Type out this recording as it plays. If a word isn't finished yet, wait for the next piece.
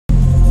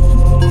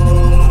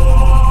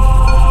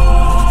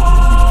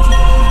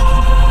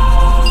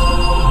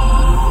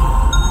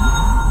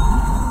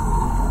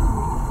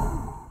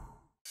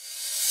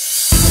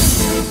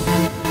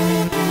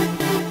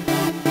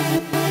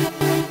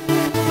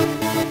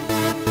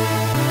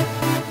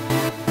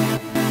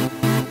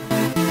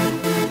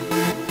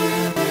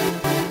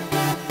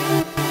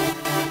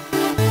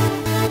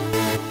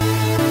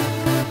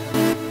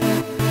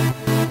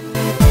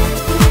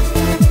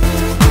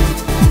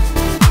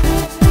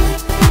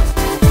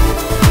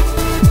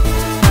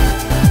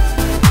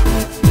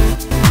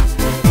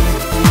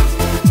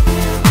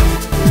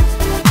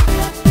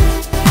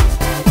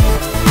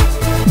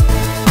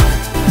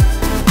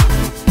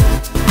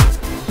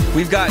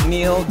got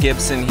Neil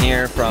Gibson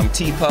here from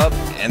T-Pub,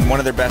 and one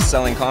of their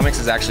best-selling comics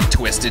is actually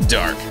Twisted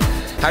Dark.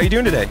 How are you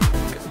doing today?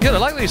 Good, I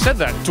like that you said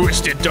that.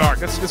 Twisted Dark,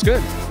 that's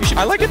good.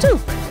 I like it too.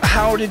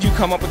 How did you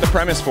come up with the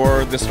premise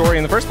for the story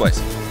in the first place?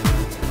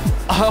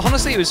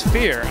 Honestly, it was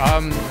fear.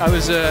 I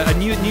was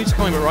new to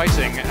comic book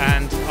writing,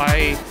 and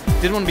I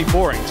didn't want to be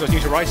boring, so I was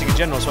new to writing in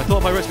general, so I thought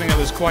if I wrote something that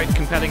was quite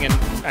compelling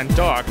and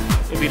dark,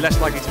 it'd be less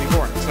likely to be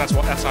boring. So that's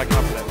how I came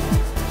up with it.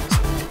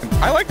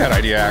 I like that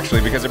idea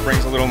actually, because it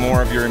brings a little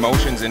more of your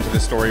emotions into the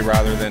story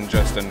rather than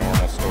just a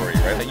normal story,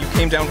 right? That you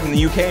came down from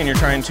the UK and you're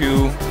trying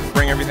to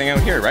bring everything out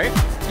here, right?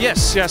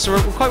 Yes, yeah, so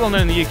we're quite well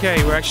known in the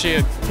UK. We're actually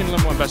a Kindle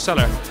 #1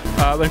 bestseller.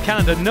 But in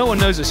Canada, no one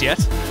knows us yet,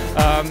 so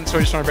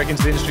we're just trying to break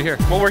into the industry here.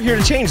 Well, we're here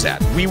to change that.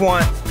 We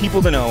want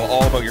people to know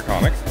all about your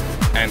comic,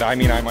 and I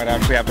mean, I might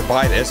actually have to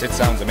buy this. It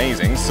sounds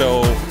amazing,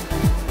 so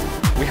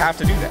we have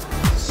to do that.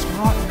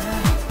 Smart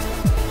man.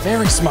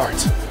 Very smart.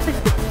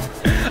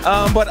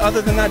 But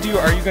other than that,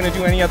 are you going to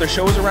do any other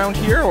shows around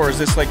here, or is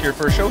this like your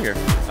first show here?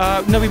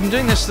 No, we've been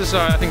doing this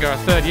I think our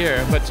third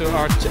year, but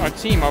our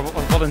team, our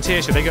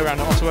volunteers, so they go around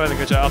Ottawa, they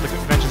go to other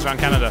conventions around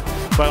Canada,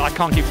 but I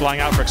can't keep flying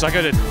out for it, because I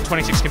go to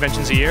 26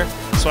 conventions a year,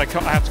 so I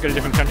have to go to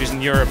different countries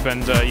in Europe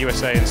and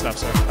USA and stuff,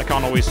 so I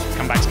can't always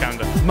come back to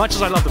Canada, much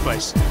as I love the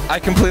place. I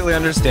completely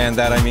understand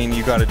that. I mean,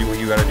 you got to do what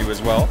you got to do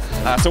as well.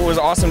 So it was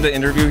awesome to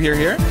interview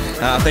here.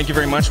 Thank you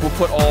very much. We'll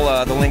put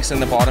all the links in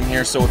the bottom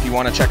here, so if you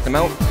want to check them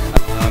out.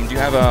 Do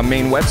you have a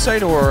main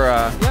website or?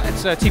 Yeah,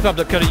 it's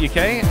tpub.co.uk,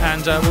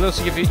 and we'll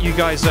also give you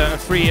guys a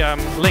free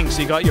link,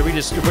 so your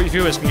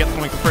viewers can get the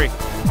comic for free.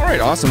 All right,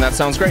 awesome. That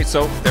sounds great.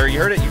 So there you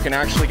heard it. You can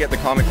actually get the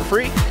comic for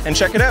free and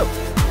check it out.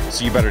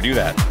 So you better do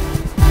that.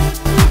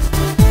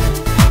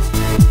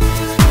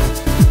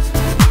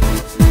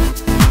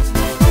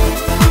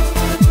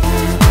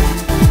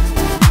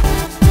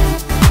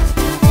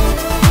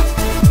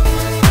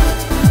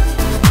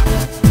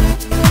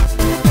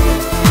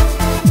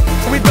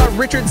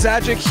 Richard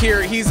Zajac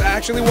here. He's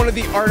actually one of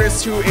the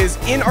artists who is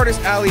in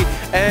Artist Alley,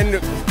 and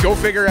go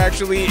figure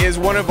actually is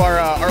one of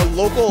our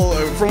local,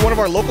 from one of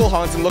our local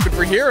haunts and looking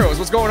for heroes.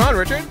 What's going on,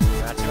 Richard?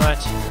 Not too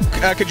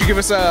much. Could you give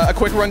us a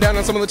quick rundown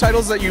on some of the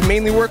titles that you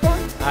mainly work on?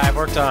 I've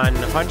worked on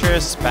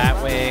Huntress,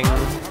 Batwing,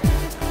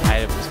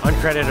 I was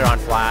uncredited on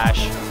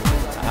Flash,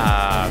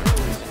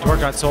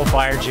 worked on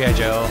Soulfire, G.I.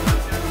 Joe,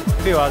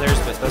 a few others,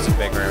 but those are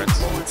big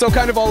ones. So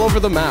kind of all over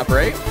the map,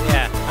 right?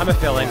 Yeah, I'm a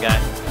fill-in guy.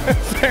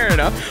 Fair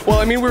enough. Well,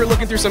 I mean, we were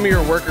looking through some of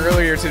your work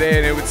earlier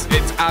today, and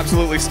it's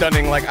absolutely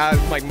stunning. Like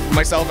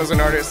myself as an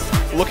artist,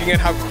 looking at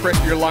how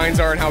crisp your lines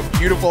are and how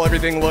beautiful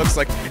everything looks,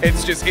 like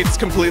it's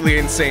completely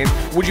insane.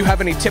 Would you have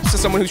any tips to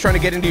someone who's trying to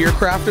get into your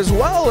craft as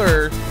well,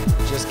 or?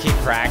 Just keep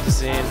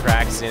practicing, and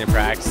try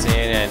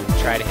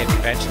to hit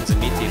conventions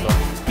and meet people.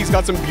 He's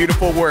got some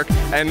beautiful work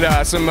and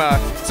some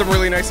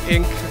really nice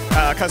ink,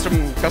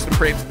 custom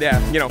print,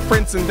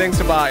 prints and things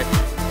to buy.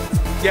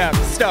 Yeah,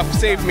 stuff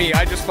saved me.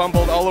 I just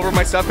fumbled all over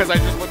my stuff because I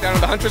just looked down at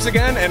the Huntress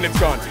again and it's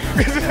gone.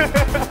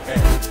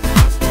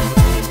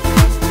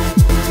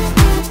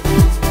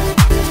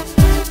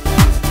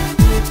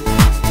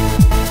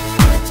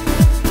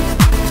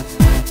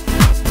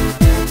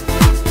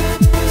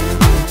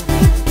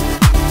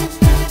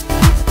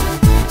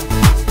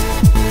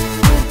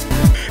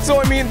 So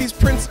I mean, these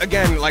prints,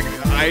 again, like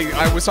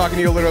I was talking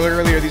to you a little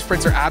earlier, these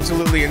prints are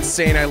absolutely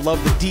insane. I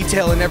love the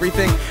detail and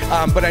everything,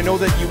 but I know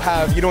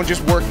that you don't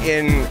just work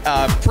in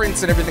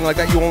prints and everything like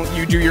that,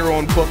 you do your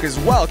own book as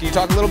well. Can you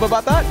talk a little bit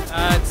about that?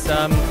 It's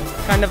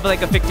kind of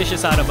like a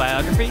fictitious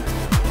autobiography,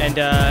 and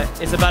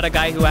it's about a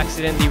guy who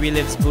accidentally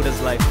relives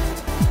Buddha's life.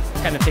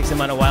 Kind of takes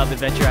him on a wild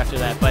adventure after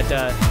that, but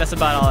that's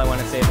about all I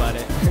want to say about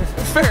it.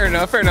 Fair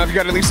enough. You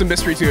got to leave some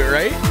mystery to it,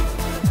 right?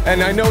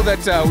 And I know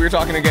that we were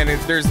talking again,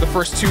 there's the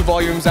first 2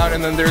 volumes out,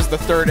 and then there's the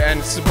third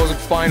and supposed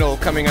final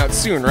coming out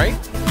soon, right?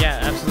 Yeah,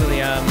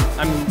 absolutely.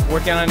 I'm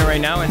working on it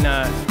right now, and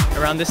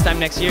around this time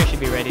next year, it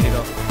should be ready to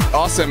go.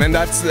 Awesome, and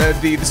that's the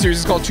series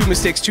is called 2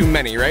 Mistakes Too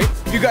Many, right?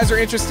 If you guys are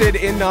interested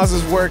in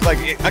Nas's work,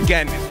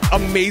 again,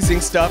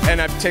 amazing stuff,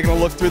 and I've taken a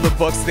look through the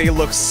books. They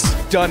look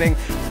stunning.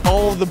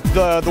 All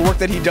the work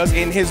that he does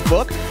in his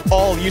book,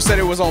 you said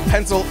it was all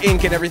pencil,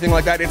 ink, and everything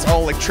like that. It's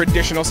all like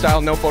traditional style,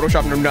 no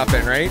Photoshop, no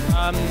nothing, right?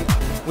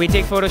 We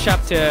take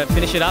Photoshop to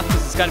finish it off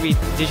because it's got to be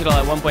digital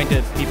at one point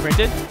to be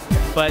printed,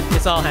 but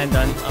it's all hand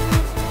done.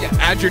 Yeah,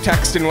 add your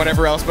text and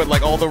whatever else, but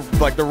like all the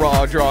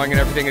raw drawing and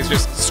everything is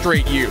just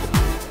straight you.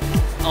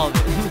 All of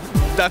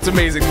it. That's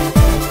amazing.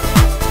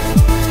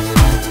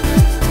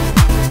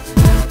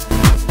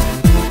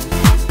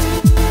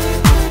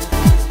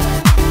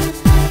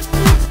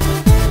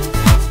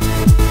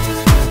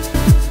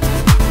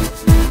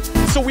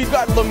 So we've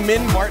got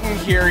Lamin Martin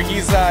here.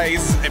 He's a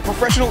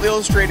professional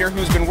illustrator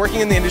who's been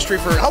working in the industry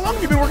for, how long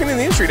have you been working in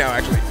the industry now,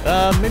 actually?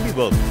 Maybe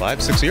about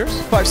 5-6 years.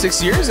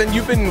 5-6 years, and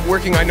you've been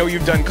working, I know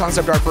you've done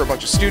concept art for a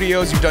bunch of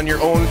studios, you've done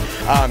your own,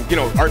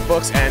 art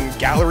books and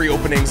gallery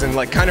openings and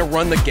kind of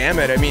run the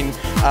gamut. I mean,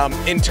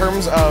 in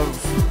terms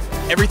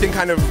of everything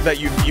kind of that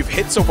you've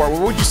hit so far,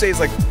 what would you say is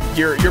like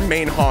your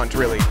main haunt,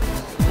 really?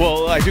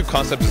 Well, I do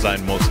concept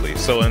design mostly,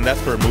 and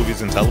that's for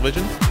movies and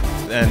television.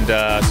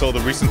 And so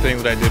the recent thing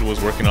that I did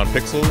was working on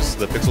Pixels,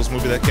 the Pixels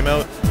movie that came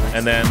out.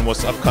 And then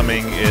what's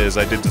upcoming is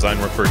I did design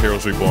work for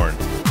Heroes Reborn.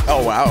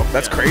 Oh wow,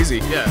 that's crazy.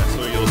 Yeah,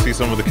 so you'll see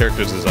some of the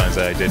characters designs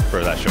that I did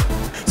for that show.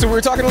 So we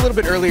were talking a little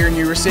bit earlier, and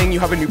you were saying you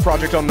have a new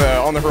project on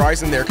the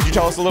horizon there. Could you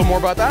tell us a little more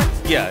about that?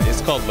 Yeah,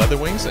 it's called Leather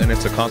Wings, and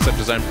it's a concept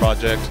design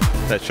project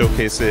that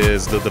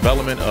showcases the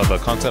development of a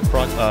concept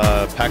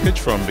package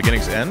from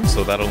beginning to end.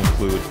 So that'll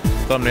include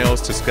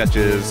thumbnails to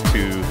sketches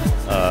to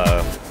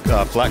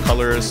flat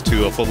colors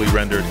to a fully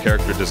rendered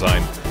character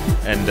design.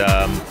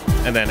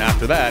 And then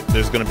after that,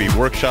 there's going to be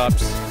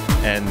workshops,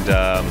 and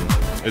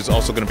there's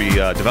also going to be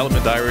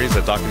development diaries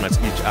that documents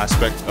each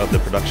aspect of the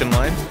production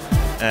line.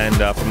 And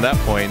from that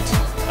point,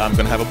 I'm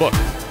going to have a book.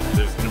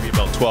 There's going to be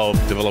about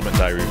 12 development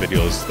diary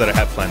videos that I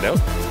have planned out,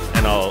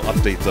 and I'll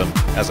update them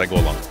as I go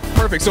along.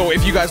 Perfect. So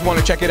if you guys want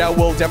to check it out,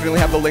 we'll definitely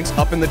have the links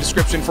up in the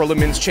description for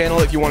Lamin's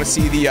channel if you want to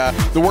see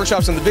the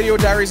workshops and the video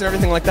diaries and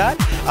everything like that.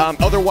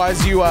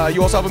 Otherwise, you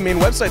also have a main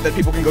website that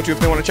people can go to if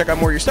they want to check out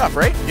more of your stuff,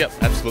 right? Yep,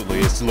 absolutely.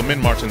 It's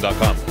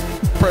laminmartin.com.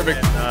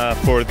 Perfect. And,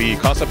 for the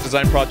concept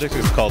design project,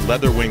 it's called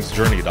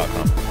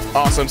leatherwingsjourney.com.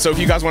 Awesome. So if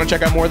you guys want to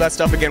check out more of that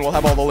stuff, again, we'll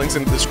have all the links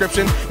in the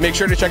description. Make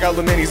sure to check out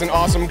Lamin. He's an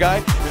awesome guy.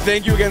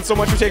 Thank you again so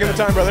much for taking the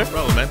time, brother. No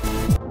problem,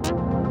 man.